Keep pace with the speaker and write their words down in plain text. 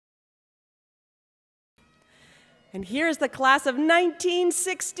And here's the class of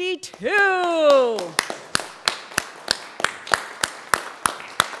 1962.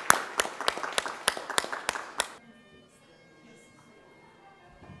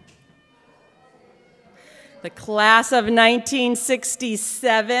 The class of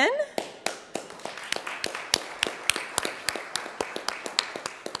 1967.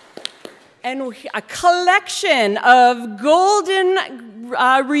 And a collection of golden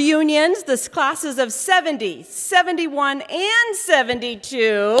reunions, the classes of 70, 71, and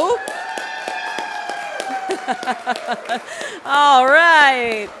 72. All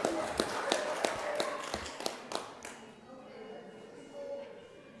right.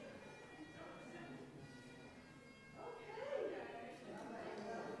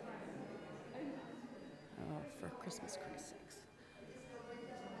 Oh, for Christmas, Christ's sakes.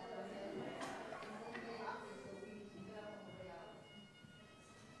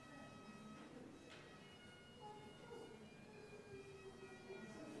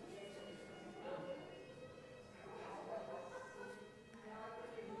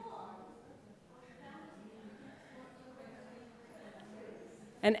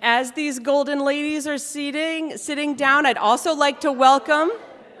 And as these golden ladies are sitting down, I'd also like to welcome.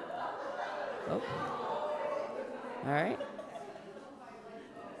 Oh. All right.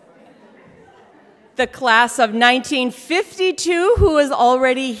 The class of 1952, who is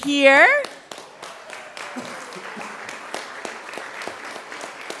already here.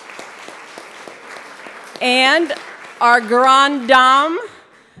 And our grande dame,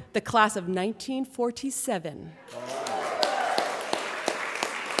 the class of 1947.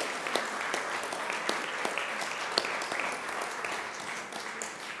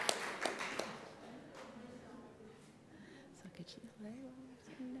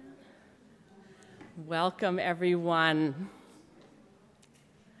 Welcome, everyone.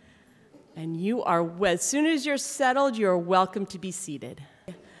 And you are, as soon as you're settled, you're welcome to be seated.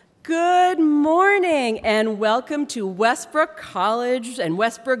 Good morning, and welcome to Westbrook College and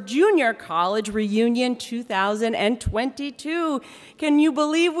Westbrook Junior College Reunion 2022. Can you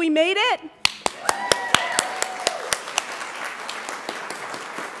believe we made it?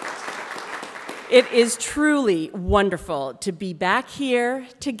 It is truly wonderful to be back here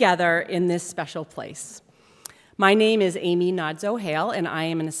together in this special place. My name is Amy Nodzo-Hale, and I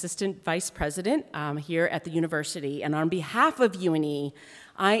am an assistant vice president here at the university. And on behalf of UNE,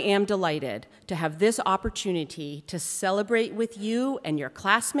 I am delighted to have this opportunity to celebrate with you and your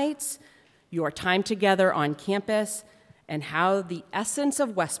classmates your time together on campus and how the essence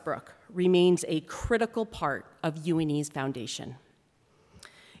of Westbrook remains a critical part of UNE's foundation.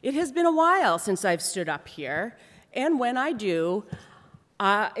 It has been a while since I've stood up here, and when I do,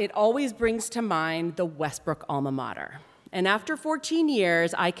 it always brings to mind the Westbrook alma mater. And after 14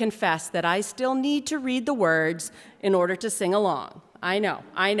 years, I confess that I still need to read the words in order to sing along. I know,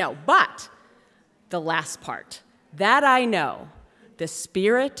 but the last part, that I know, the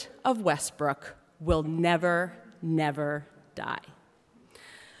spirit of Westbrook will never, never die.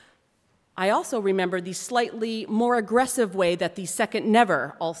 I also remember the slightly more aggressive way that the second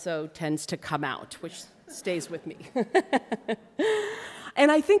never also tends to come out, which stays with me. And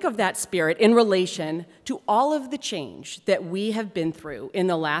I think of that spirit in relation to all of the change that we have been through in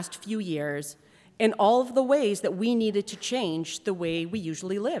the last few years and all of the ways that we needed to change the way we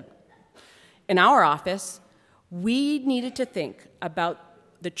usually live. In our office, we needed to think about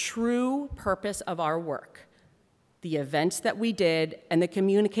the true purpose of our work, the events that we did, and the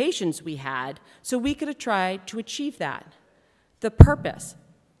communications we had, so we could try to achieve that. The purpose,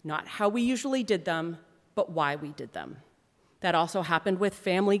 not how we usually did them, but why we did them. That also happened with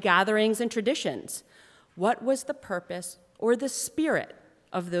family gatherings and traditions. What was the purpose or the spirit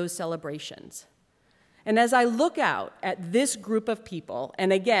of those celebrations? And as I look out at this group of people,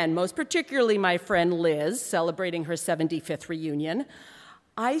 and again, most particularly my friend Liz, celebrating her 75th reunion,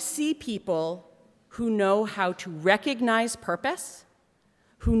 I see people who know how to recognize purpose,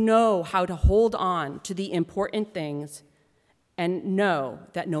 who know how to hold on to the important things, and know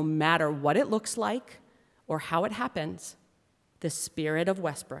that no matter what it looks like or how it happens, the spirit of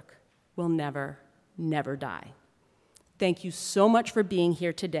Westbrook will never, never die. Thank you so much for being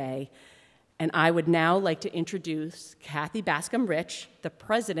here today, and I would now like to introduce Kathy Bascom-Rich, the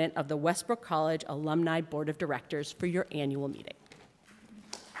president of the Westbrook College Alumni Board of Directors, for your annual meeting.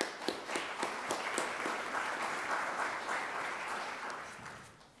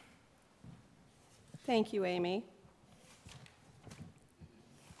 Thank you, Amy.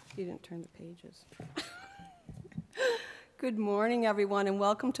 You didn't turn the pages. Good morning, everyone, and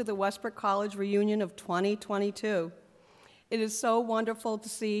welcome to the Westbrook College Reunion of 2022. It is so wonderful to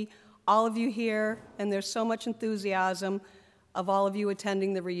see all of you here, and there's so much enthusiasm of all of you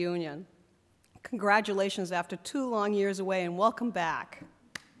attending the reunion. Congratulations after 2 long years away, and welcome back.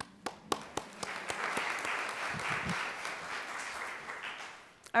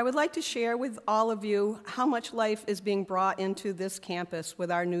 I would like to share with all of you how much life is being brought into this campus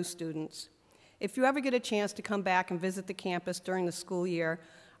with our new students. If you ever get a chance to come back and visit the campus during the school year,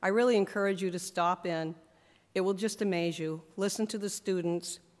 I really encourage you to stop in. It will just amaze you. Listen to the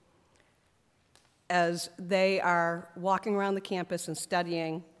students as they are walking around the campus and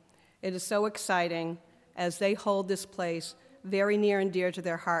studying. It is so exciting as they hold this place very near and dear to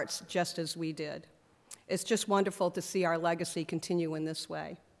their hearts, just as we did. It's just wonderful to see our legacy continue in this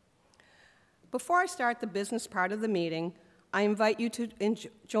way. Before I start the business part of the meeting, I invite you to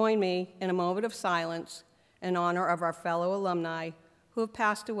join me in a moment of silence in honor of our fellow alumni who have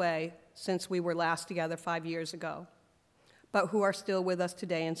passed away since we were last together 5 years ago, but who are still with us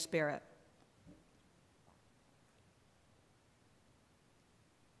today in spirit.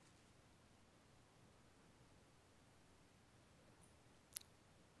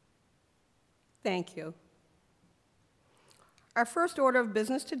 Thank you. Our first order of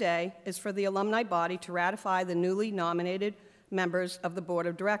business today is for the alumni body to ratify the newly nominated members of the Board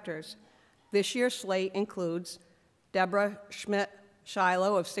of Directors. This year's slate includes Deborah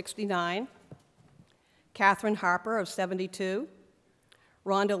Schmidt-Shiloh of 69, Catherine Harper of 72,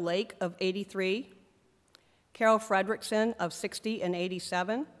 Rhonda Lake of 83, Carol Fredrickson of 60 and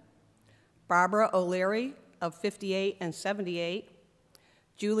 87, Barbara O'Leary of 58 and 78,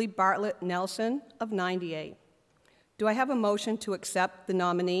 Julie Bartlett Nelson of 98. Do I have a motion to accept the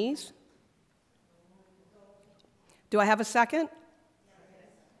nominees? Do I have a second?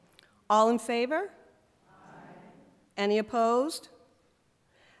 All in favor? Aye. Any opposed?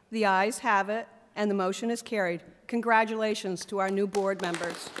 The ayes have it, and the motion is carried. Congratulations to our new board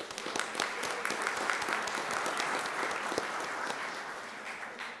members.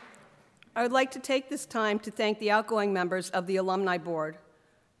 I would like to take this time to thank the outgoing members of the Alumni Board.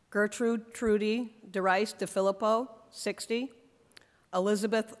 Gertrude Trudy DeRice DeFilippo, 60.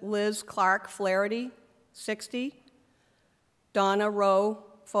 Elizabeth Liz Clark Flaherty, 60. Donna Rowe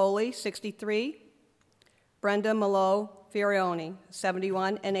Foley, 63. Brenda Malo Fiorioni,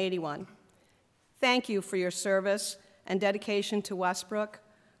 71 and 81. Thank you for your service and dedication to Westbrook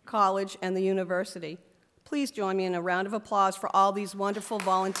College and the university. Please join me in a round of applause for all these wonderful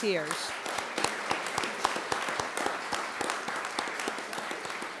volunteers.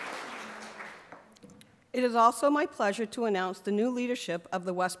 It is also my pleasure to announce the new leadership of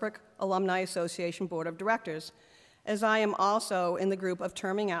the Westbrook Alumni Association Board of Directors, as I am also in the group of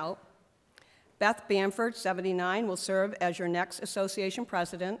terming out. Beth Bamford, 79, will serve as your next association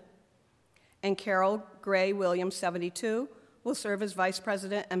president, and Carol Gray Williams, 72, will serve as vice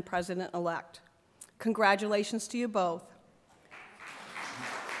president and president-elect. Congratulations to you both.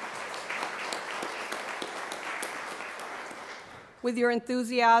 With your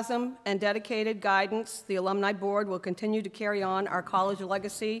enthusiasm and dedicated guidance, the Alumni Board will continue to carry on our college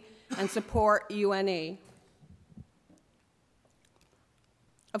legacy and support UNE.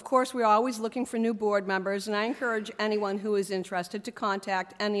 Of course, we are always looking for new board members, and I encourage anyone who is interested to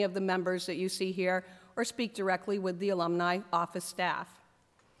contact any of the members that you see here or speak directly with the alumni office staff.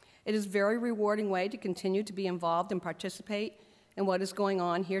 It is a very rewarding way to continue to be involved and participate in what is going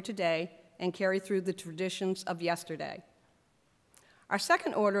on here today and carry through the traditions of yesterday. Our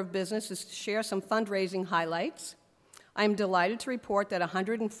second order of business is to share some fundraising highlights. I am delighted to report that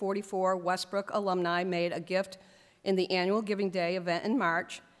 144 Westbrook alumni made a gift in the annual Giving Day event in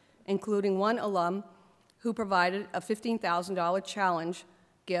March, including one alum who provided a $15,000 challenge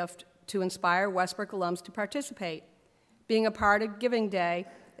gift to inspire Westbrook alums to participate. Being a part of Giving Day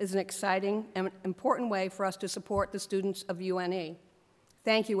is an exciting and important way for us to support the students of UNE.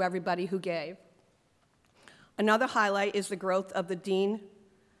 Thank you, everybody who gave. Another highlight is the growth of the Dean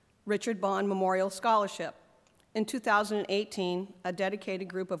Richard Bond Memorial Scholarship. In 2018, a dedicated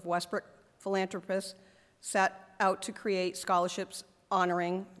group of Westbrook philanthropists set out to create scholarships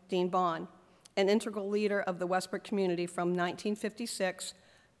honoring Dean Bond, an integral leader of the Westbrook community from 1956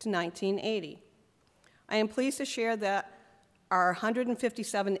 to 1980. I am pleased to share that our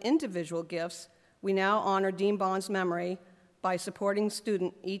 157 individual gifts, we now honor Dean Bond's memory by supporting a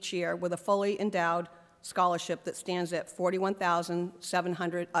student each year with a fully endowed scholarship that stands at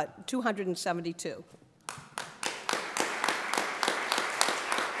 $41,272.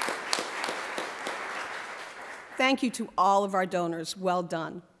 Thank you to all of our donors. Well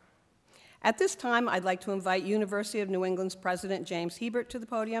done. At this time, I'd like to invite University of New England's President James Hebert to the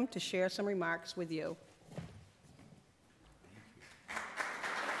podium to share some remarks with you.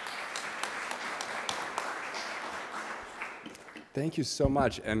 Thank you so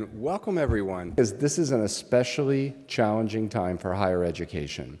much, and welcome everyone. Because this is an especially challenging time for higher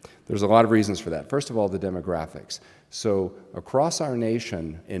education. There's a lot of reasons for that. First of all, the demographics. So across our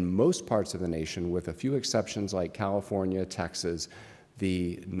nation, in most parts of the nation, with a few exceptions like California, Texas,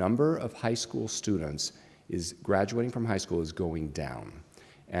 the number of high school students is graduating from high school is going down.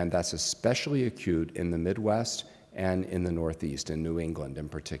 And that's especially acute in the Midwest and in the Northeast, in New England in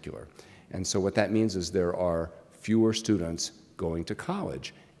particular. And so what that means is there are fewer students going to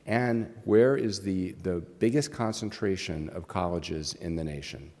college. And where is the biggest concentration of colleges in the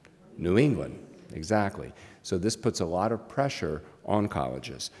nation? New England, exactly. So this puts a lot of pressure on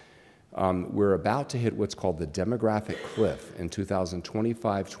colleges. We're about to hit what's called the demographic cliff in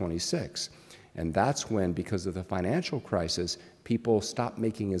 2025-26. And that's when, because of the financial crisis, people stop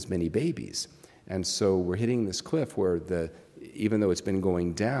making as many babies. And so we're hitting this cliff where even though it's been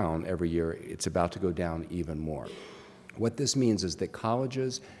going down every year, it's about to go down even more. What this means is that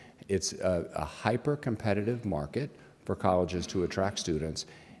colleges, it's a hyper-competitive market for colleges to attract students,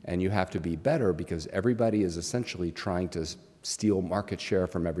 and you have to be better because everybody is essentially trying to steal market share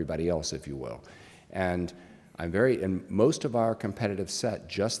from everybody else, if you will. And and most of our competitive set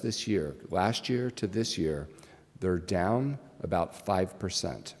just this year, last year to this year, they're down about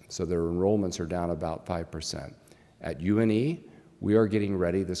 5%. So their enrollments are down about 5%. At UNE, we are getting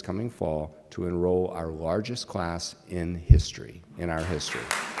ready this coming fall to enroll our largest class in history, in our history.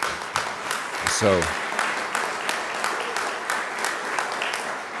 So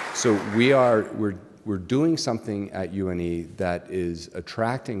we're doing something at UNE that is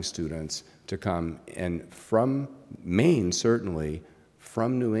attracting students to come, and from Maine, certainly,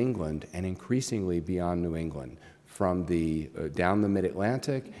 from New England, and increasingly beyond New England, from down the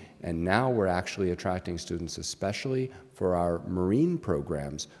Mid-Atlantic, and now we're actually attracting students especially for our marine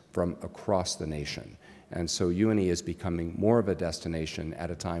programs from across the nation. And so UNE is becoming more of a destination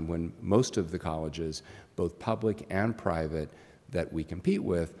at a time when most of the colleges, both public and private, that we compete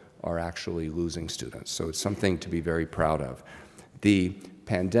with are actually losing students. So it's something to be very proud of. The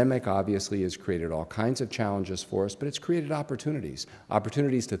pandemic obviously has created all kinds of challenges for us, but it's created opportunities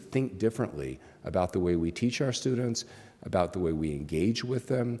to think differently about the way we teach our students, about the way we engage with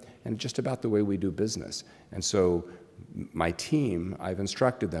them, and just about the way we do business. And so my team, I've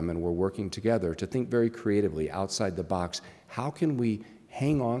instructed them, and we're working together to think very creatively outside the box. How can we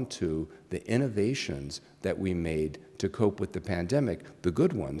hang on to the innovations that we made to cope with the pandemic, the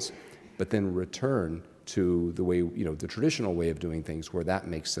good ones, but then return to the way, the traditional way of doing things where that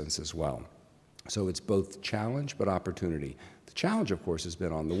makes sense as well. So it's both challenge but opportunity. The challenge, of course, has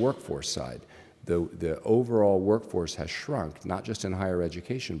been on the workforce side. The overall workforce has shrunk, not just in higher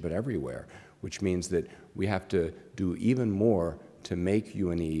education, but everywhere, which means that we have to do even more to make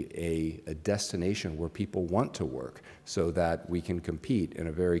UNE a destination where people want to work so that we can compete in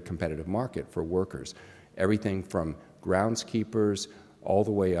a very competitive market for workers. Everything from groundskeepers all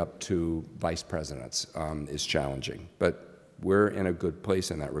the way up to vice presidents is challenging, but we're in a good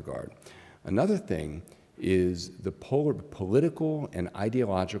place in that regard. Another thing is the political and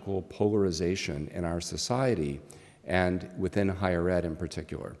ideological polarization in our society and within higher ed in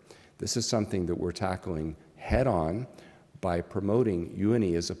particular. This is something that we're tackling head on by promoting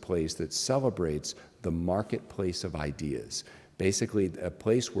UNE as a place that celebrates the marketplace of ideas. Basically, a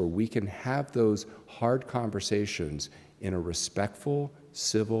place where we can have those hard conversations in a respectful,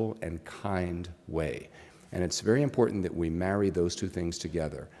 civil, and kind way. And it's very important that we marry those two things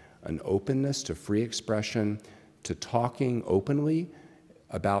together. An openness to free expression, to talking openly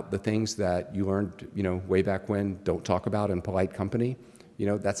about the things that you learned, way back when, don't talk about in polite company.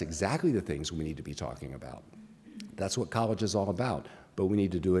 That's exactly the things we need to be talking about. That's what college is all about, but we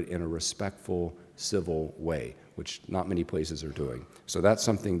need to do it in a respectful, civil way, which not many places are doing. So that's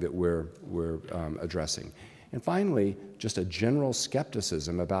something that we're addressing. And finally, just a general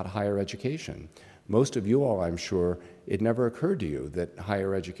skepticism about higher education. Most of you all, I'm sure, it never occurred to you that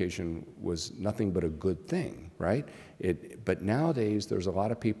higher education was nothing but a good thing, right? But nowadays, there's a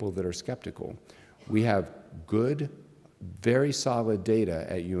lot of people that are skeptical. We have good, very solid data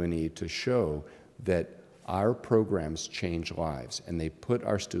at UNE to show that our programs change lives, and they put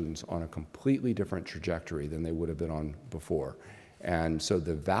our students on a completely different trajectory than they would have been on before. And so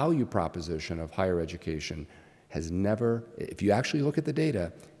the value proposition of higher education has never, if you actually look at the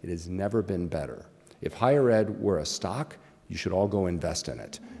data, it has never been better. If higher ed were a stock, you should all go invest in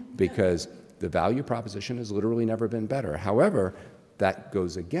it, because the value proposition has literally never been better. However, that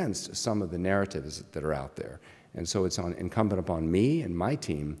goes against some of the narratives that are out there. And so it's incumbent upon me and my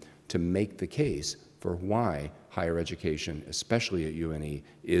team to make the case for why higher education, especially at UNE,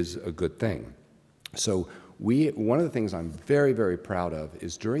 is a good thing. So One of the things I'm very, very proud of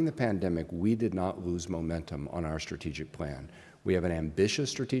is during the pandemic, we did not lose momentum on our strategic plan. We have an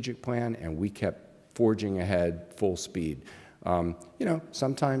ambitious strategic plan, and we kept forging ahead full speed. You know,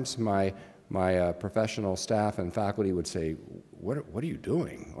 sometimes my professional staff and faculty would say, what are you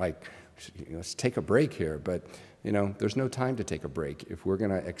doing? Like, let's take a break here. But, you know, there's no time to take a break. If we're going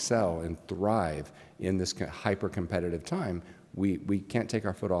to excel and thrive in this hyper-competitive time, we can't take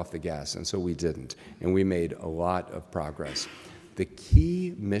our foot off the gas, and so we didn't. And we made a lot of progress. The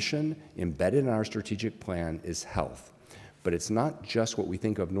key mission embedded in our strategic plan is health. But it's not just what we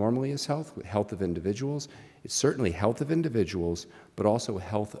think of normally as health of individuals. It's certainly health of individuals, but also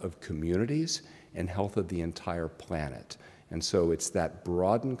health of communities and health of the entire planet. And so it's that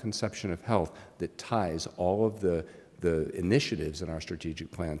broadened conception of health that ties all of the initiatives in our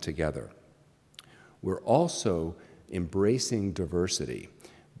strategic plan together. We're also embracing diversity,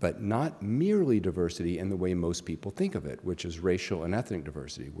 but not merely diversity in the way most people think of it, which is racial and ethnic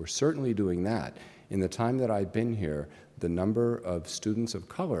diversity. We're certainly doing that. In the time that I've been here, the number of students of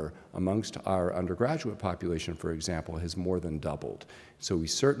color amongst our undergraduate population, for example, has more than doubled. So we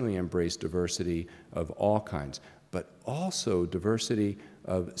certainly embrace diversity of all kinds, but also diversity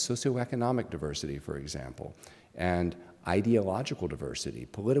of socioeconomic diversity, for example, and ideological diversity,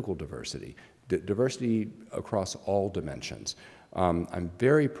 political diversity, diversity across all dimensions. I'm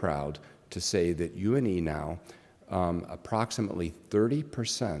very proud to say that UNE now, approximately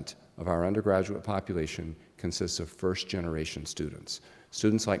 30% of our undergraduate population consists of first-generation students.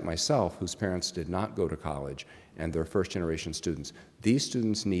 Students like myself, whose parents did not go to college, and they're first-generation students. These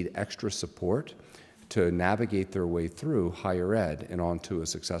students need extra support to navigate their way through higher ed and onto a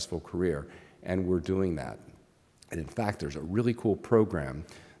successful career, and we're doing that. And in fact, there's a really cool program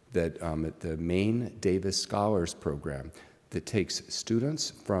that at the Maine Davis Scholars Program that takes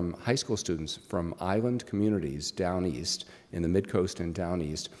students from, high school students from island communities down east, in the mid-coast and down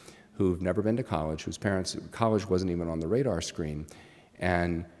east, who've never been to college, whose parents, college wasn't even on the radar screen,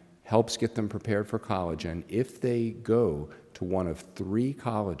 and helps get them prepared for college. And if they go to one of 3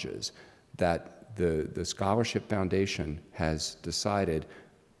 colleges that the Scholarship Foundation has decided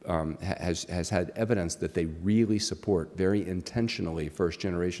has had evidence that they really support very intentionally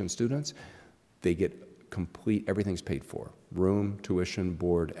first-generation students, they get complete, everything's paid for, room, tuition,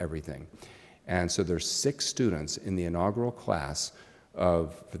 board, everything. And so there's 6 students in the inaugural class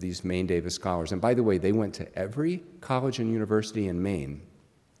for these Maine Davis Scholars. And by the way, they went to every college and university in Maine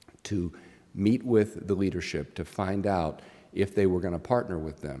to meet with the leadership to find out if they were going to partner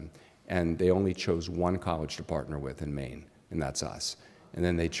with them. And they only chose one college to partner with in Maine, and that's us. And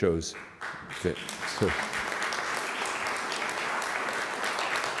then they chose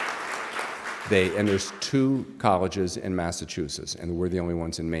and there's 2 colleges in Massachusetts, and we're the only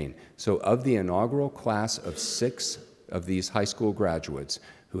ones in Maine. So of the inaugural class of 6 of these high school graduates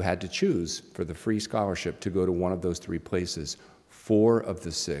who had to choose for the free scholarship to go to one of those 3 places, 4 of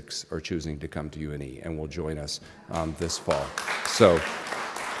the 6 are choosing to come to UNE and will join us this fall. So,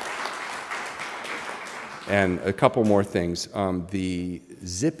 and a couple more things. The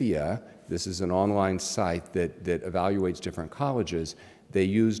Zippia, this is an online site that evaluates different colleges. They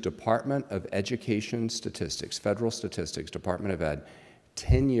use Department of Education statistics, federal statistics, Department of Ed,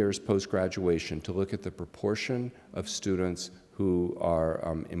 10 years post-graduation to look at the proportion of students who are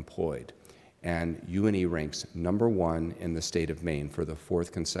employed. And UNE ranks #1 in the state of Maine for the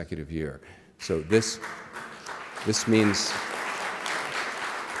 4th consecutive year. So this means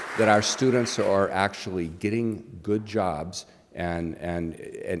that our students are actually getting good jobs, and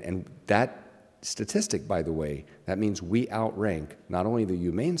that statistic, by the way, that means we outrank not only the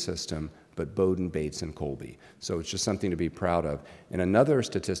UMaine system, but Bowdoin, Bates, and Colby. So it's just something to be proud of. And another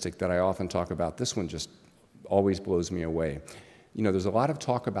statistic that I often talk about, this one just always blows me away. You know, there's a lot of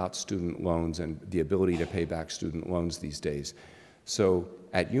talk about student loans and the ability to pay back student loans these days. So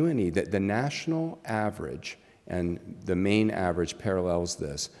at UNE, the national average and the Maine average parallels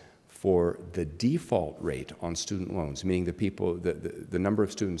this for the default rate on student loans, meaning the number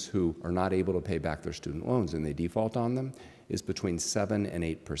of students who are not able to pay back their student loans and they default on them, is between 7% and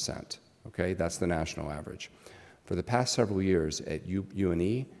 8%. Okay, that's the national average. For the past several years at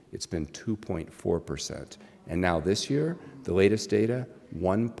UNE, it's been 2.4%. And now this year, the latest data,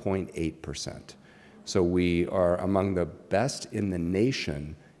 1.8%. So we are among the best in the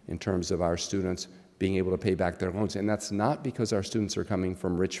nation in terms of our students being able to pay back their loans. And that's not because our students are coming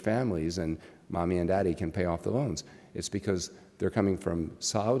from rich families and mommy and daddy can pay off the loans. It's because they're coming from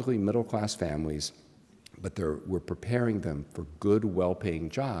solidly middle-class families, but we're preparing them for good,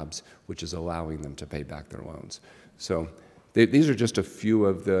 well-paying jobs, which is allowing them to pay back their loans. So These are just a few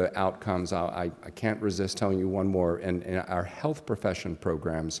of the outcomes. I can't resist telling you one more. In our health profession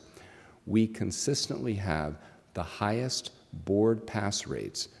programs, we consistently have the highest board pass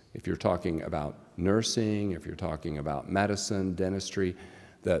rates. If you're talking about nursing, if you're talking about medicine, dentistry,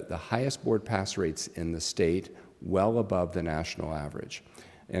 the highest board pass rates in the state, well above the national average.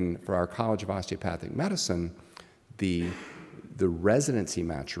 And for our College of Osteopathic Medicine, the residency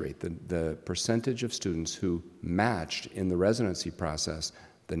match rate, the percentage of students who matched in the residency process,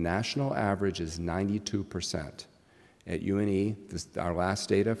 the national average is 92%. At UNE, our last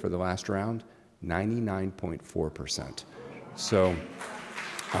data for the last round, 99.4%. So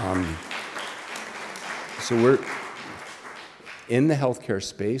we're in the healthcare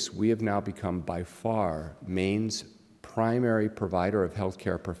space. We have now become by far Maine's primary provider of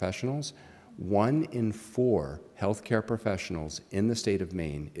healthcare professionals. 1 in 4 healthcare professionals in the state of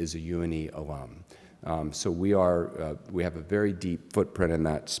Maine is a UNE alum. So we have a very deep footprint in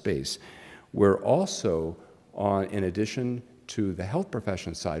that space. We're also, in addition to the health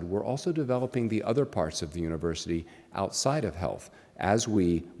profession side, we're also developing the other parts of the university outside of health as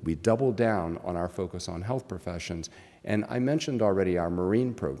we double down on our focus on health professions. And I mentioned already our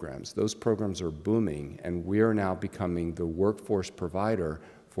marine programs. Those programs are booming, and we are now becoming the workforce provider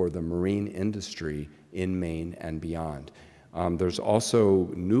for the marine industry in Maine and beyond. There's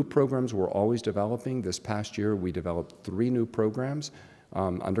also new programs we're always developing. This past year, we developed 3 new programs,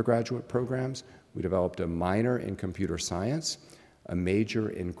 undergraduate programs. We developed a minor in computer science, a major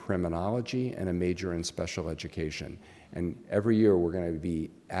in criminology, and a major in special education. And every year, we're going to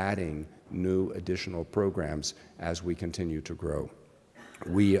be adding new additional programs as we continue to grow.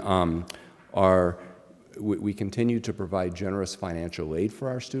 We continue to provide generous financial aid for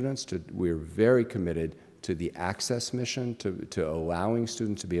our students. We're very committed to the access mission, to allowing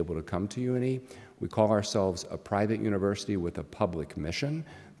students to be able to come to UNE. We call ourselves a private university with a public mission.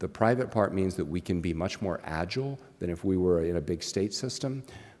 The private part means that we can be much more agile than if we were in a big state system,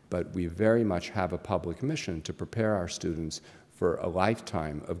 but we very much have a public mission to prepare our students for a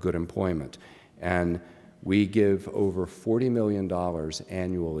lifetime of good employment. And we give over $40 million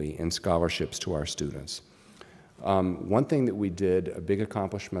annually in scholarships to our students. One thing that we did, a big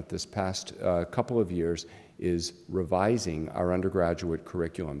accomplishment this past couple of years, is revising our undergraduate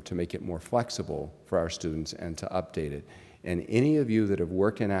curriculum to make it more flexible for our students and to update it. And any of you that have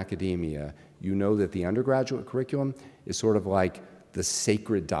worked in academia, you know that the undergraduate curriculum is sort of like the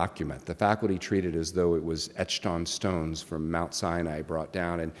sacred document. The faculty treat it as though it was etched on stones from Mount Sinai brought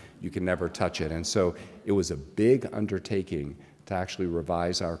down, and you can never touch it. And so it was a big undertaking to actually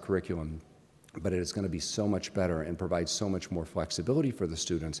revise our curriculum, but it is going to be so much better and provide so much more flexibility for the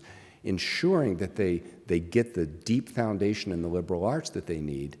students, ensuring that they get the deep foundation in the liberal arts that they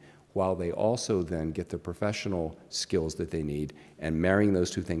need, while they also then get the professional skills that they need, and marrying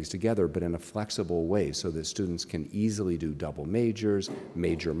those two things together, but in a flexible way so that students can easily do double majors,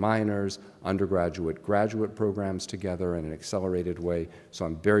 major minors, undergraduate, graduate programs together in an accelerated way. So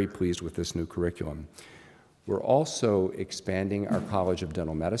I'm very pleased with this new curriculum. We're also expanding our College of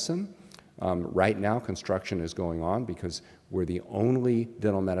Dental Medicine. Right now, construction is going on because we're the only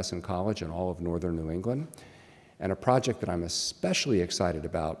dental medicine college in all of northern New England. And a project that I'm especially excited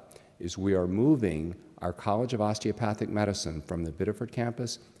about is we are moving our College of Osteopathic Medicine from the Biddeford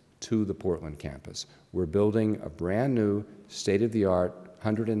campus to the Portland campus. We're building a brand new, state-of-the-art,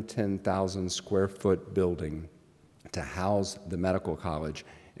 110,000 square foot building to house the medical college,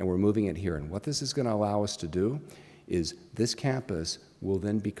 and we're moving it here. And what this is going to allow us to do is this campus will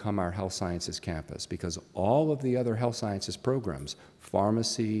then become our health sciences campus, because all of the other health sciences programs,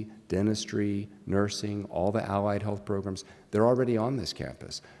 pharmacy, dentistry, nursing, all the allied health programs, they're already on this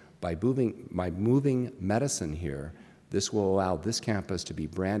campus. By moving medicine here, this will allow this campus to be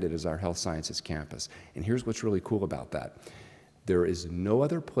branded as our health sciences campus. And here's what's really cool about that. There is no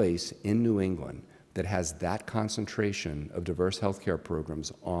other place in New England that has that concentration of diverse healthcare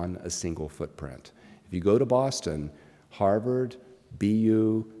programs on a single footprint. If you go to Boston, Harvard,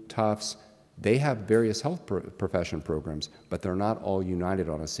 BU, Tufts, they have various health profession programs, but they're not all united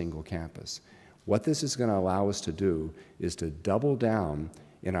on a single campus. What this is going to allow us to do is to double down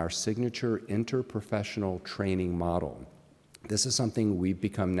in our signature interprofessional training model. This is something we've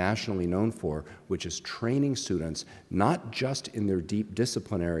become nationally known for, which is training students not just in their deep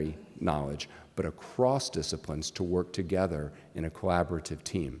disciplinary knowledge, but across disciplines to work together in a collaborative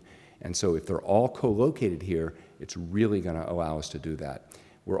team. And so if they're all co-located here, it's really going to allow us to do that.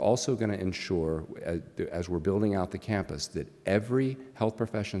 We're also going to ensure, as we're building out the campus, that every health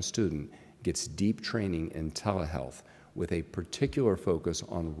profession student gets deep training in telehealth with a particular focus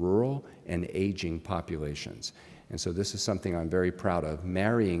on rural and aging populations. And so this is something I'm very proud of,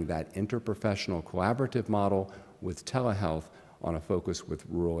 marrying that interprofessional collaborative model with telehealth on a focus with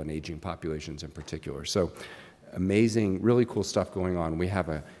rural and aging populations in particular. So amazing, really cool stuff going on. We have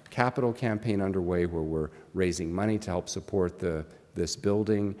a capital campaign underway where we're raising money to help support this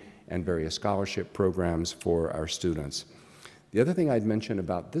building and various scholarship programs for our students. The other thing I'd mention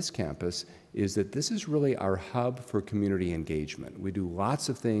about this campus is that this is really our hub for community engagement. We do lots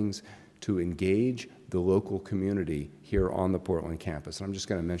of things to engage the local community here on the Portland campus. And I'm just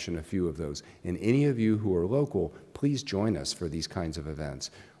going to mention a few of those. And any of you who are local, please join us for these kinds of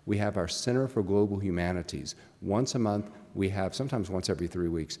events. We have our Center for Global Humanities. Once a month, we have, sometimes once every 3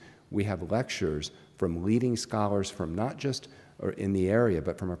 weeks, we have lectures from leading scholars from not just in the area,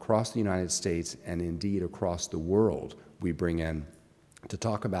 but from across the United States and indeed across the world we bring in to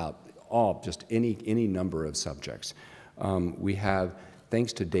talk about just any number of subjects. We have,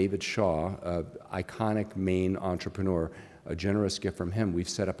 thanks to David Shaw, an iconic Maine entrepreneur, a generous gift from him, we've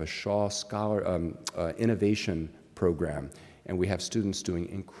set up a Shaw Scholar Innovation Program, and we have students doing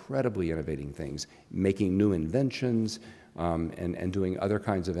incredibly innovating things, making new inventions and doing other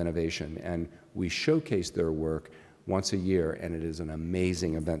kinds of innovation. And we showcase their work once a year, and it is an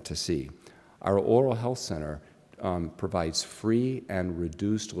amazing event to see. Our Oral Health Center provides free and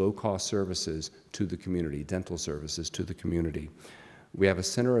reduced low-cost services to the community, dental services to the community. We have a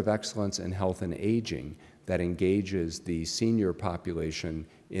Center of Excellence in Health and Aging that engages the senior population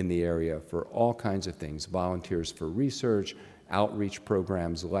in the area for all kinds of things, volunteers for research, outreach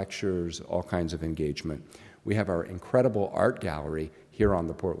programs, lectures, all kinds of engagement. We have our incredible art gallery here on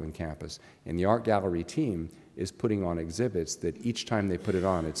the Portland campus, and the art gallery team is putting on exhibits that each time they put it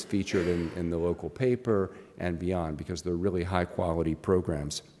on, it's featured in the local paper and beyond, because they're really high-quality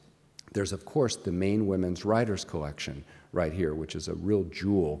programs. There's, of course, the Maine Women's Writers Collection right here, which is a real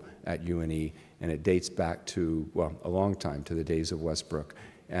jewel at UNE, and it dates back to, well, a long time, to the days of Westbrook.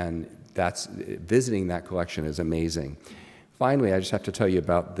 And visiting that collection is amazing. Finally, I just have to tell you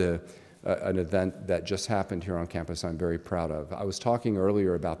about an event that just happened here on campus I'm very proud of. I was talking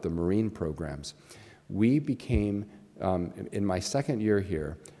earlier about the marine programs. We became, in my second year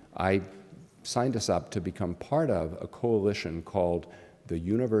here, I signed us up to become part of a coalition called the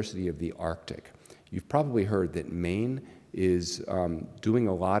University of the Arctic. You've probably heard that Maine is doing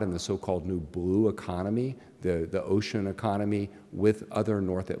a lot in the so-called new blue economy, the ocean economy, with other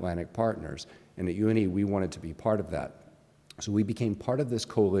North Atlantic partners. And at UNE, we wanted to be part of that. So we became part of this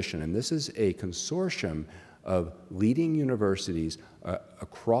coalition, and this is a consortium of leading universities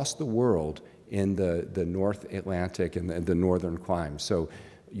across the world in the North Atlantic and the northern climes. So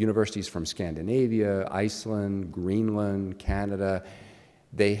universities from Scandinavia, Iceland, Greenland, Canada,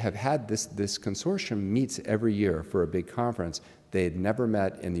 they have had this consortium meets every year for a big conference. They had never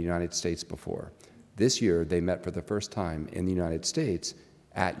met in the United States before. This year, they met for the first time in the United States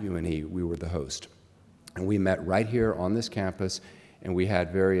at UNE. We were the host. And we met right here on this campus, and we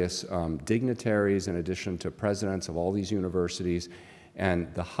had various dignitaries in addition to presidents of all these universities.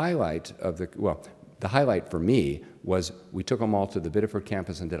 And the highlight of the highlight for me was we took them all to the Biddeford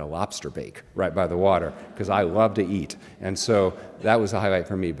campus and did a lobster bake right by the water, because I love to eat. And so that was the highlight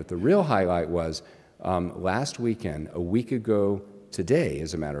for me. But the real highlight was last weekend, a week ago today,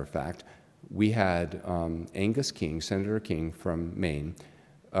 as a matter of fact, we had Angus King, Senator King from Maine,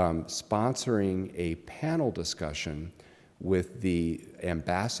 sponsoring a panel discussion with the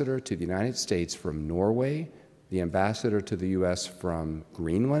ambassador to the United States from Norway, the ambassador to the U.S. from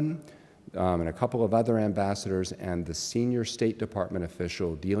Greenland, and a couple of other ambassadors, and the senior State Department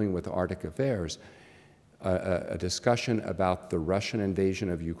official dealing with Arctic affairs, a discussion about the Russian invasion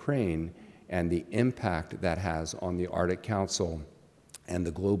of Ukraine and the impact that has on the Arctic Council and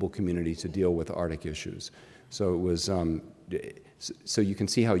the global community to deal with Arctic issues. So it was, so you can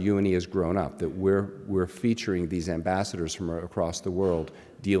see how UNE has grown up, that we're featuring these ambassadors from across the world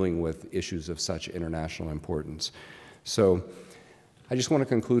dealing with issues of such international importance. So I just want to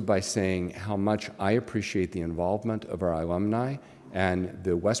conclude by saying how much I appreciate the involvement of our alumni, and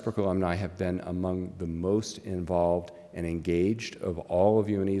the Westbrook alumni have been among the most involved and engaged of all of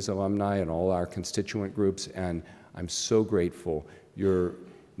UNE's alumni and all our constituent groups, and I'm so grateful.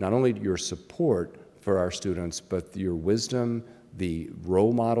 Not only your support for our students, but your wisdom, the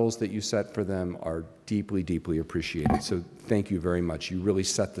role models that you set for them are deeply, deeply appreciated. So thank you very much. You really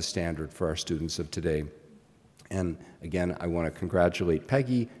set the standard for our students of today. And again, I want to congratulate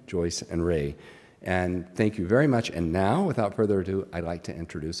Peggy, Joyce, and Ray. And thank you very much. And now, without further ado, I'd like to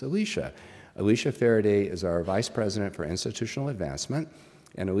introduce Alicia. Alicia Faraday is our Vice President for Institutional Advancement.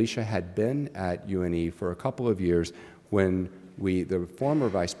 And Alicia had been at UNE for a couple of years when the former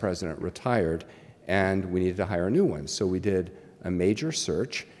Vice President retired, and we needed to hire a new one. So we did a major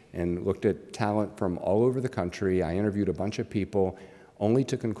search and looked at talent from all over the country. I interviewed a bunch of people, only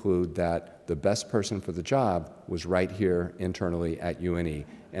to conclude that the best person for the job was right here internally at UNE.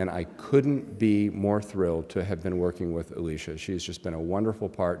 And I couldn't be more thrilled to have been working with Alicia. She's just been a wonderful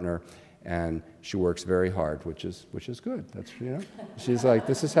partner, and she works very hard, which is good. That's, you know, she's like,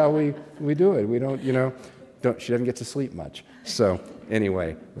 this is how we do it. We don't, you know, she doesn't get to sleep much. So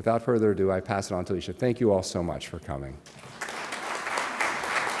anyway, without further ado, I pass it on to Alicia. Thank you all so much for coming.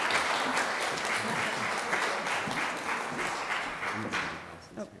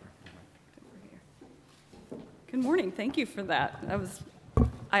 Good morning. Thank you for that.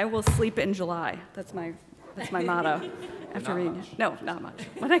 I will sleep in July. That's my motto. After reading. No, not much.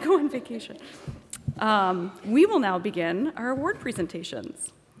 When I go on vacation. We will now begin our award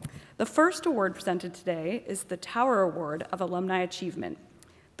presentations. The first award presented today is the Tower Award of Alumni Achievement,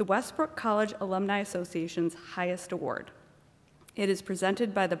 the Westbrook College Alumni Association's highest award. It is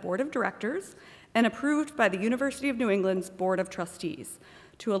presented by the Board of Directors and approved by the University of New England's Board of Trustees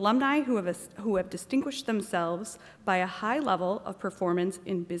to alumni who have distinguished themselves by a high level of performance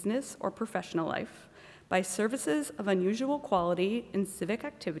in business or professional life, by services of unusual quality in civic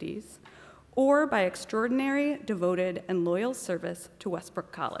activities, or by extraordinary, devoted, and loyal service to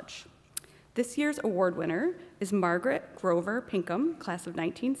Westbrook College. This year's award winner is Margaret Grover Pinkham, class of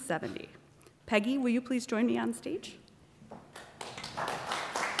 1970. Peggy, will you please join me on stage?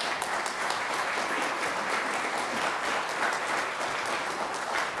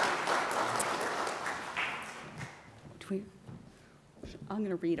 I'm going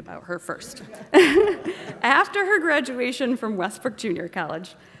to read about her first. After her graduation from Westbrook Junior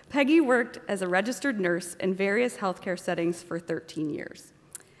College, Peggy worked as a registered nurse in various healthcare settings for 13 years.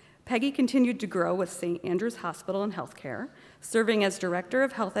 Peggy continued to grow with St. Andrew's Hospital and Healthcare, serving as Director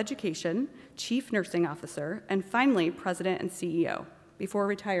of Health Education, Chief Nursing Officer, and finally President and CEO, before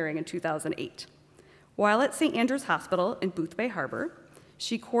retiring in 2008. While at St. Andrew's Hospital in Boothbay Harbor,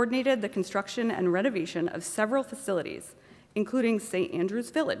 she coordinated the construction and renovation of several facilities, including St. Andrew's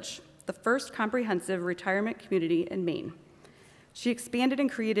Village, the first comprehensive retirement community in Maine. She expanded and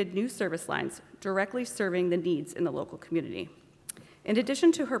created new service lines, directly serving the needs in the local community. In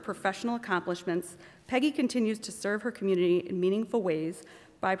addition to her professional accomplishments, Peggy continues to serve her community in meaningful ways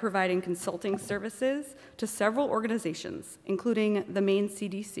by providing consulting services to several organizations, including the Maine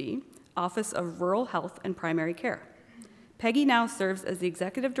CDC, Office of Rural Health and Primary Care. Peggy now serves as the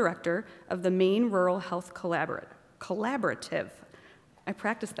Executive Director of the Maine Rural Health Collaborative. I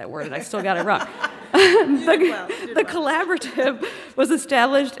practiced that word and I still got it wrong. The collaborative was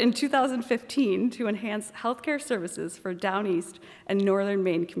established in 2015 to enhance healthcare services for Down East and Northern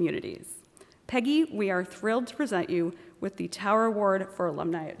Maine communities. Peggy, we are thrilled to present you with the Tower Award for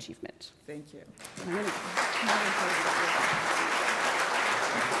Alumni Achievement. Thank you.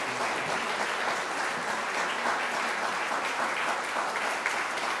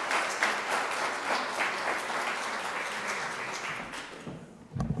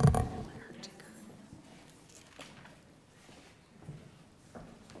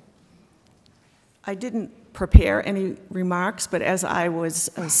 I didn't prepare any remarks, but as I was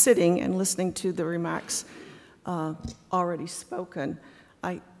sitting and listening to the remarks already spoken,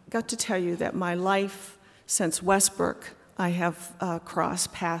 I got to tell you that my life since Westbrook, I have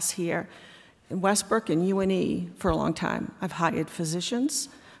crossed paths here in Westbrook and UNE for a long time. I've hired physicians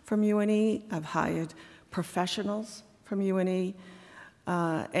from UNE, I've hired professionals from UNE,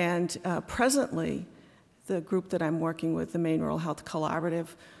 and presently, the group that I'm working with, the Maine Rural Health Collaborative,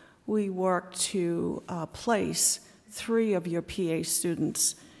 we work to place 3 of your PA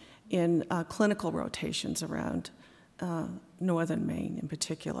students in clinical rotations around northern Maine in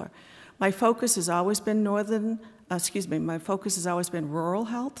particular. My focus has always been my focus has always been rural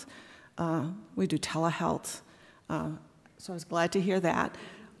health. We do telehealth, so I was glad to hear that.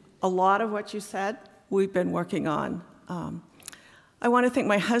 A lot of what you said, we've been working on. I want to thank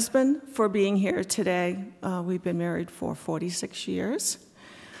my husband for being here today. We've been married for 46 years.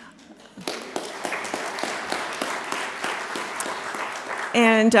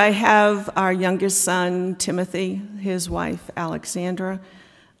 And I have our youngest son, Timothy, his wife, Alexandra.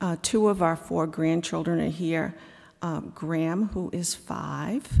 2 of our 4 grandchildren are here. Graham, who is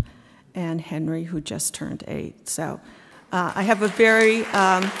 5, and Henry, who just turned 8. So I have a very,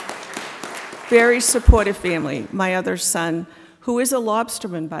 very supportive family. My other son, who is a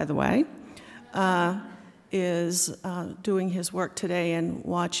lobsterman, by the way, is doing his work today and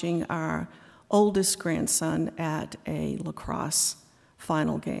watching our oldest grandson at a lacrosse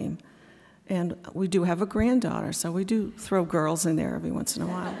final game. And we do have a granddaughter, so we do throw girls in there every once in a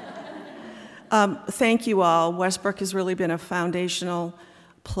while. Thank you all. Westbrook has really been a foundational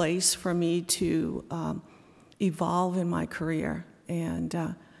place for me to evolve in my career.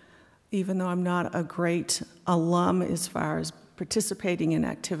 And even though I'm not a great alum as far as participating in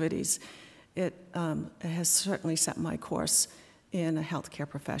activities, it has certainly set my course in a healthcare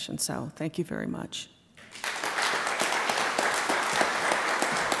profession. So thank you very much.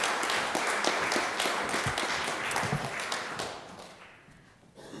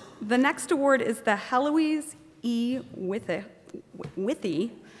 The next award is the Heloise E. Withy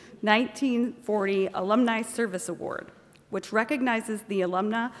 1940 Alumni Service Award, which recognizes the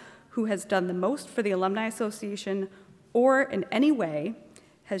alumna who has done the most for the Alumni Association or in any way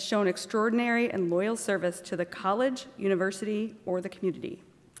has shown extraordinary and loyal service to the college, university, or the community.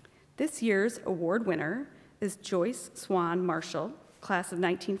 This year's award winner is Joyce Swan Marshall, class of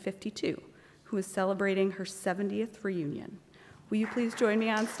 1952, who is celebrating her 70th reunion. Will you please join me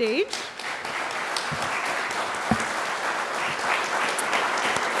on stage?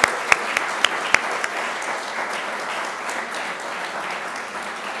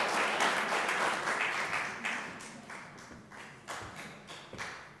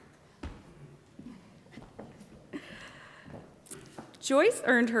 Joyce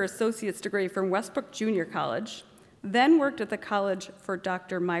earned her associate's degree from Westbrook Junior College, then worked at the college for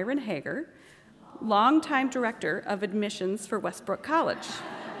Dr. Myron Hager, longtime director of admissions for Westbrook College.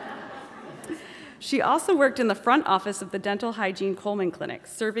 She also worked in the front office of the Dental Hygiene Coleman Clinic,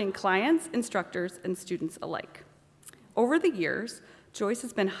 serving clients, instructors, and students alike. Over the years, Joyce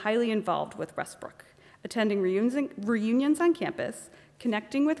has been highly involved with Westbrook, attending reunions on campus,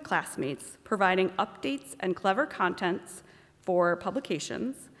 connecting with classmates, providing updates and clever contents for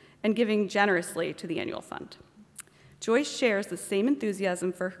publications, and giving generously to the annual fund. Joyce shares the same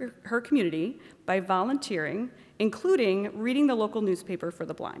enthusiasm for her community by volunteering, including reading the local newspaper for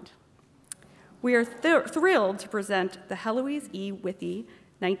the blind. We are thrilled to present the Heloise E. Withy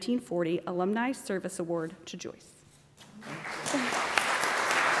 1940 Alumni Service Award to Joyce.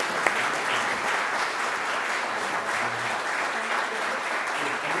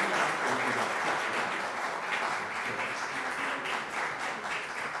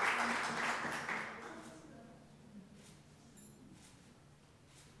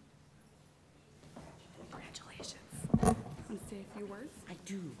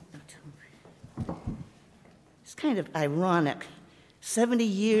 It's kind of ironic. 70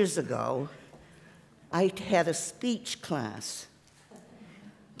 years ago, I had a speech class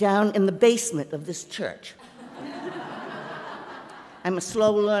down in the basement of this church. I'm a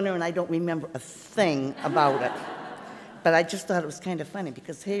slow learner and I don't remember a thing about it. But I just thought it was kind of funny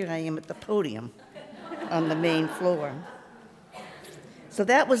because here I am at the podium on the main floor. So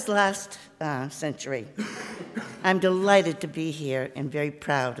that was last century. I'm delighted to be here and very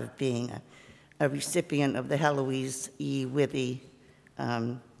proud of being a recipient of the Heloise E. Withy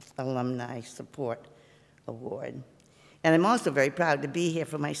Alumni Support Award. And I'm also very proud to be here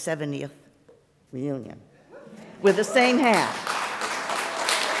for my 70th reunion with the same hat.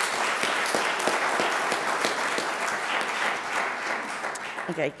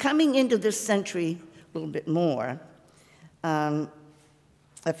 Okay, coming into this century a little bit more, a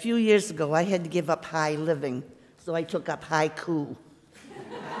few years ago I had to give up high living, so I took up haiku.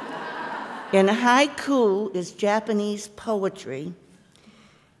 And haiku is Japanese poetry,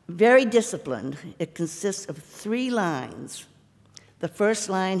 very disciplined. It consists of 3 lines. The first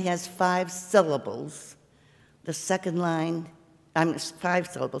line has 5 syllables. The second line, 5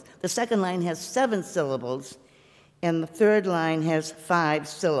 syllables. The second line has 7 syllables, and the third line has 5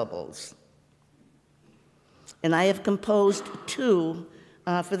 syllables. And I have composed 2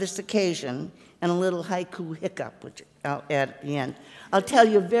 for this occasion, and a little haiku hiccup, which I'll add at the end. I'll tell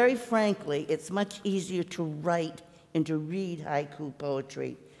you very frankly, it's much easier to write and to read haiku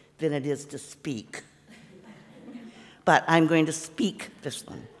poetry than it is to speak. But I'm going to speak this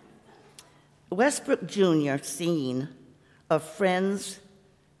one. Westbrook Junior scene of friends,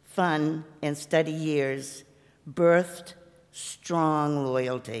 fun, and steady years birthed strong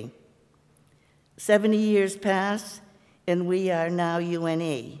loyalty. 70 years pass, and we are now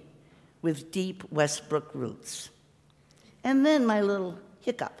UNE with deep Westbrook roots. And then my little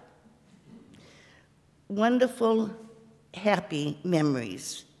hiccup. Wonderful, happy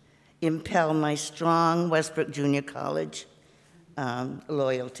memories impel my strong Westbrook Junior College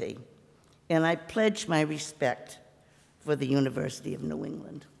loyalty. And I pledge my respect for the University of New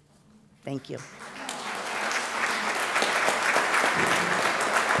England. Thank you.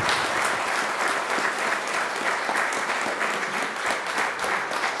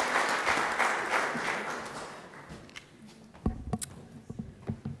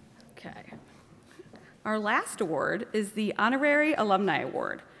 Our last award is the Honorary Alumni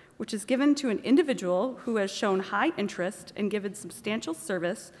Award, which is given to an individual who has shown high interest and given substantial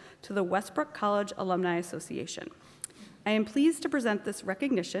service to the Westbrook College Alumni Association. I am pleased to present this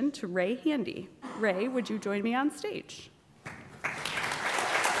recognition to Ray Handy. Ray, would you join me on stage?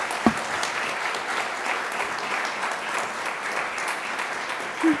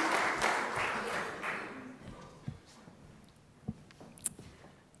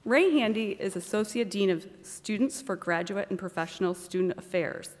 Ray Handy is Associate Dean of Students for Graduate and Professional Student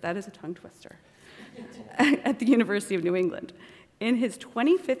Affairs. That is a tongue twister. At the University of New England. In his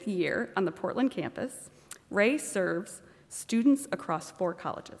 25th year on the Portland campus, Ray serves students across 4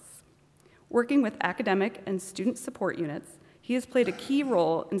 colleges. Working with academic and student support units, he has played a key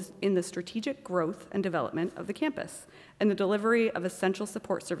role in the strategic growth and development of the campus and the delivery of essential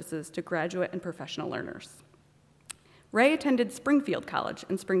support services to graduate and professional learners. Ray attended Springfield College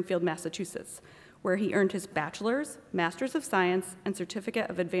in Springfield, Massachusetts, where he earned his bachelor's, master's of science, and certificate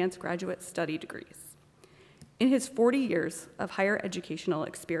of advanced graduate study degrees. In his 40 years of higher educational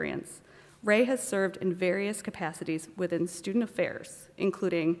experience, Ray has served in various capacities within student affairs,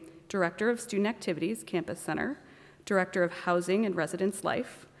 including Director of Student Activities, Campus Center, Director of Housing and Residence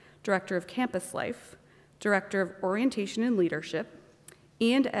Life, Director of Campus Life, Director of Orientation and Leadership,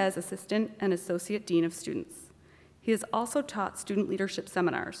 and as Assistant and Associate Dean of Students. He has also taught student leadership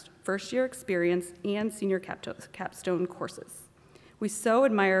seminars, first-year experience, and senior capstone courses. We so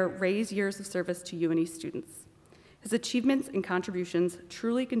admire Ray's years of service to UNE students. His achievements and contributions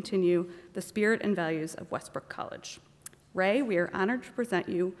truly continue the spirit and values of Westbrook College. Ray, we are honored to present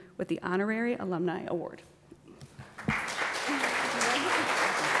you with the Honorary Alumni Award.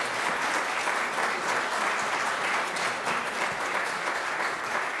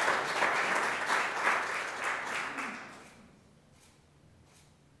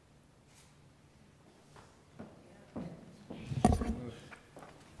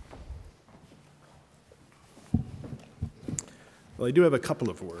 Well, I do have a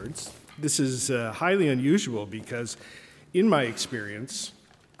couple of words. This is highly unusual because in my experience,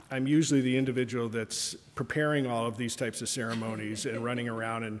 I'm usually the individual that's preparing all of these types of ceremonies and running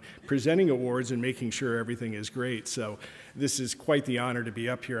around and presenting awards and making sure everything is great. So this is quite the honor to be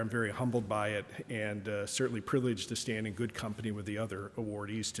up here. I'm very humbled by it and certainly privileged to stand in good company with the other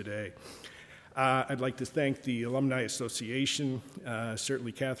awardees today. I'd like to thank the Alumni Association,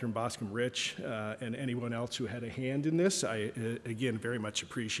 certainly Catherine Boscom-Rich, and anyone else who had a hand in this. I, again, very much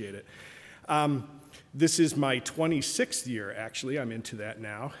appreciate it. This is my 26th year, actually. I'm into that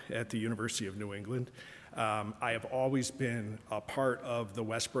now at the University of New England. I have always been a part of the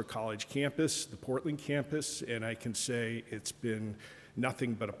Westbrook College campus, the Portland campus, and I can say it's been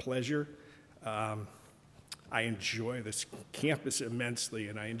nothing but a pleasure. I enjoy this campus immensely,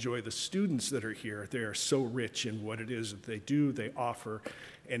 and I enjoy the students that are here. They are so rich in what it is that they do, they offer,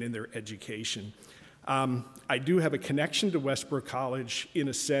 and in their education. I do have a connection to Westbrook College in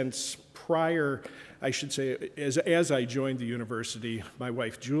a sense prior, I should say, as I joined the university, my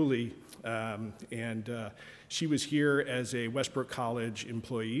wife Julie, she was here as a Westbrook College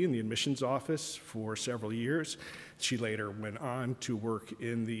employee in the admissions office for several years. She later went on to work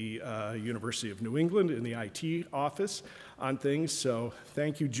in the University of New England in the IT office on things. So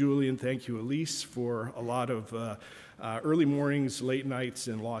thank you, Julie, and thank you, Elise, for a lot of early mornings, late nights,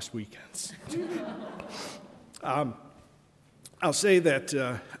 and lost weekends. I'll say that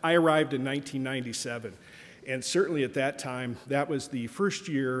I arrived in 1997. And certainly at that time, that was the first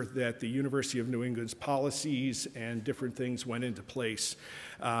year that the University of New England's policies and different things went into place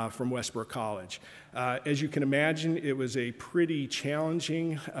from Westbrook College. As you can imagine, it was a pretty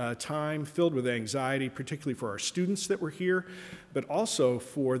challenging time filled with anxiety, particularly for our students that were here, but also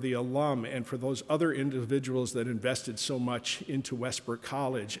for the alum and for those other individuals that invested so much into Westbrook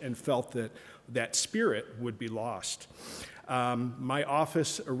College and felt that that spirit would be lost. My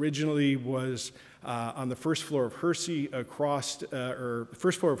office originally was on the first floor of Hersey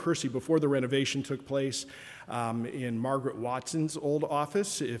first floor of Hersey before the renovation took place in Margaret Watson's old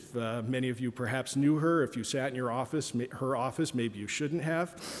office. If many of you perhaps knew her, if you sat in your office, her office, maybe you shouldn't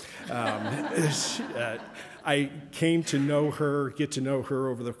have. I came to know her, get to know her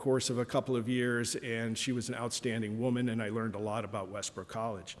over the course of a couple of years, and she was an outstanding woman, and I learned a lot about Westbrook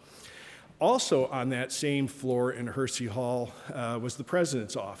College. Also on that same floor in Hersey Hall was the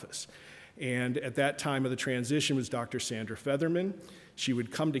president's office. And at that time of the transition was Dr. Sandra Featherman. She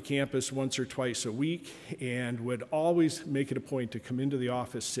would come to campus once or twice a week and would always make it a point to come into the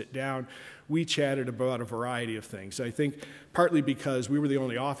office, sit down. We chatted about a variety of things. I think partly because we were the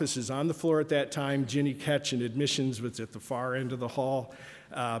only offices on the floor at that time. Ginny Ketch in admissions was at the far end of the hall.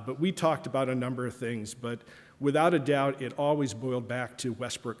 But we talked about a number of things, but without a doubt, it always boiled back to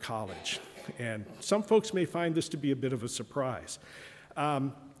Westbrook College. And some folks may find this to be a bit of a surprise.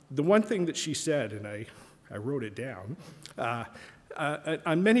 The one thing that she said, and I wrote it down,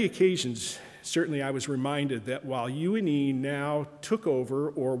 on many occasions, certainly I was reminded that while UNE now took over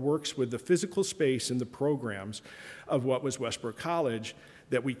or works with the physical space and the programs of what was Westbrook College,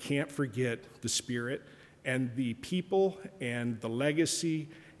 that we can't forget the spirit and the people and the legacy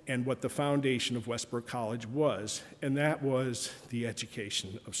and what the foundation of Westbrook College was, and that was the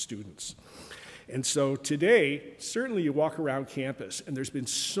education of students. And so today, certainly you walk around campus, and there's been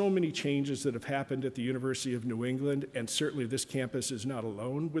so many changes that have happened at the University of New England, and certainly this campus is not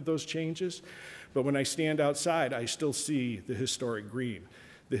alone with those changes. But when I stand outside, I still see the historic green,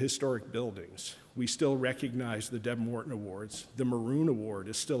 the historic buildings. We still recognize the Deb Morton Awards. The Maroon Award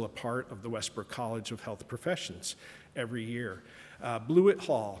is still a part of the Westbrook College of Health Professions every year. Blewett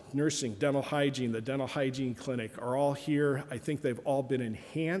Hall, nursing, dental hygiene, the dental hygiene clinic are all here. I think they've all been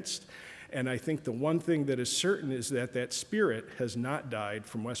enhanced. And I think the one thing that is certain is that that spirit has not died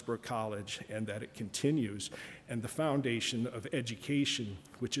from Westbrook College and that it continues. And the foundation of education,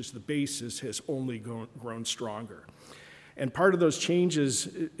 which is the basis, has only grown stronger. And part of those changes,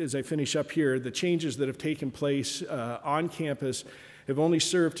 as I finish up here, the changes that have taken place on campus have only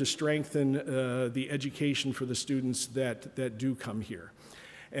served to strengthen the education for the students that do come here.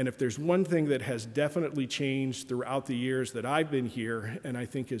 And if there's one thing that has definitely changed throughout the years that I've been here, and I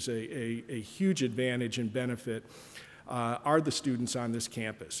think is a huge advantage and benefit, are the students on this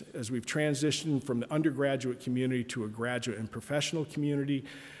campus. As we've transitioned from the undergraduate community to a graduate and professional community,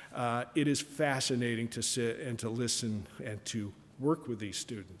 it is fascinating to sit and to listen and to work with these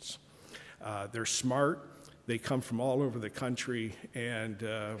students. They're smart. They come from all over the country, and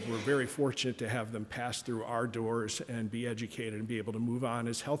we're very fortunate to have them pass through our doors and be educated and be able to move on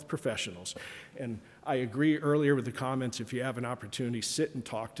as health professionals. And I agree earlier with the comments, if you have an opportunity, sit and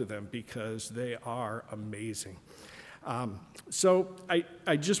talk to them because they are amazing. So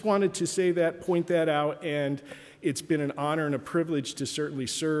I just wanted to say that, point that out, and it's been an honor and a privilege to certainly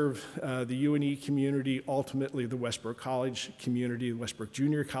serve the UNE community, ultimately the Westbrook College community, the Westbrook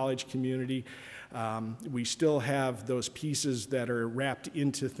Junior College community. We still have those pieces that are wrapped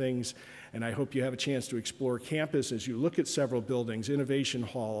into things, and I hope you have a chance to explore campus as you look at several buildings, Innovation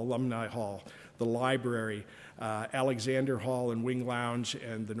Hall, Alumni Hall, the library, Alexander Hall and Wing Lounge,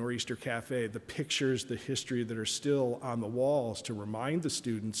 and the Nor'easter Cafe, the pictures, the history that are still on the walls to remind the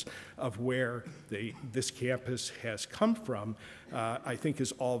students of where this campus has come from, I think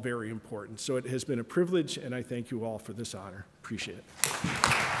is all very important. So it has been a privilege, and I thank you all for this honor. Appreciate it.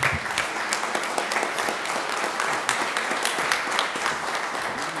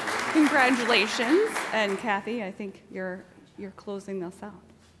 Congratulations, and Kathy, I think you're closing this out.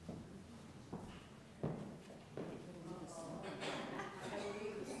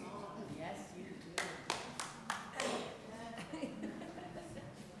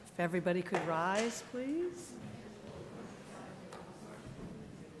 If everybody could rise, please.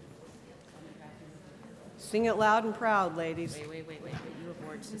 Sing it loud and proud, ladies. Wait. You have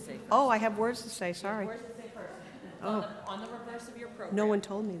words to say first. Oh, I have words to say, sorry. Words to say first. Oh. On the reverse of your program. No one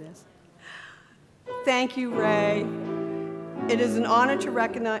told me this. Thank you, Ray. It is an honor to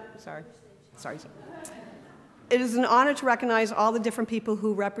recognize, sorry. It is an honor to recognize all the different people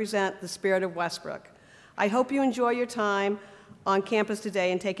who represent the spirit of Westbrook. I hope you enjoy your time on campus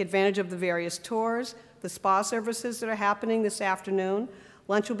today and take advantage of the various tours, the spa services that are happening this afternoon.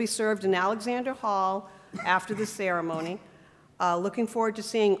 Lunch will be served in Alexander Hall after the ceremony. Looking forward to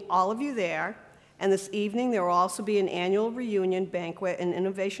seeing all of you there. And this evening, there will also be an annual reunion banquet in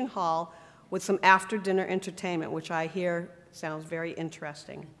Innovation Hall with some after-dinner entertainment, which I hear sounds very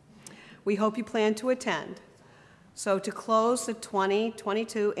interesting. We hope you plan to attend. So to close the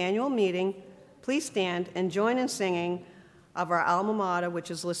 2022 annual meeting, please stand and join in singing of our alma mater, which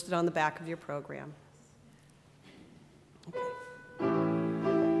is listed on the back of your program. Okay.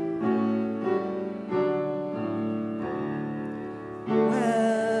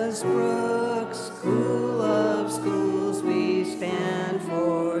 Westbrook School.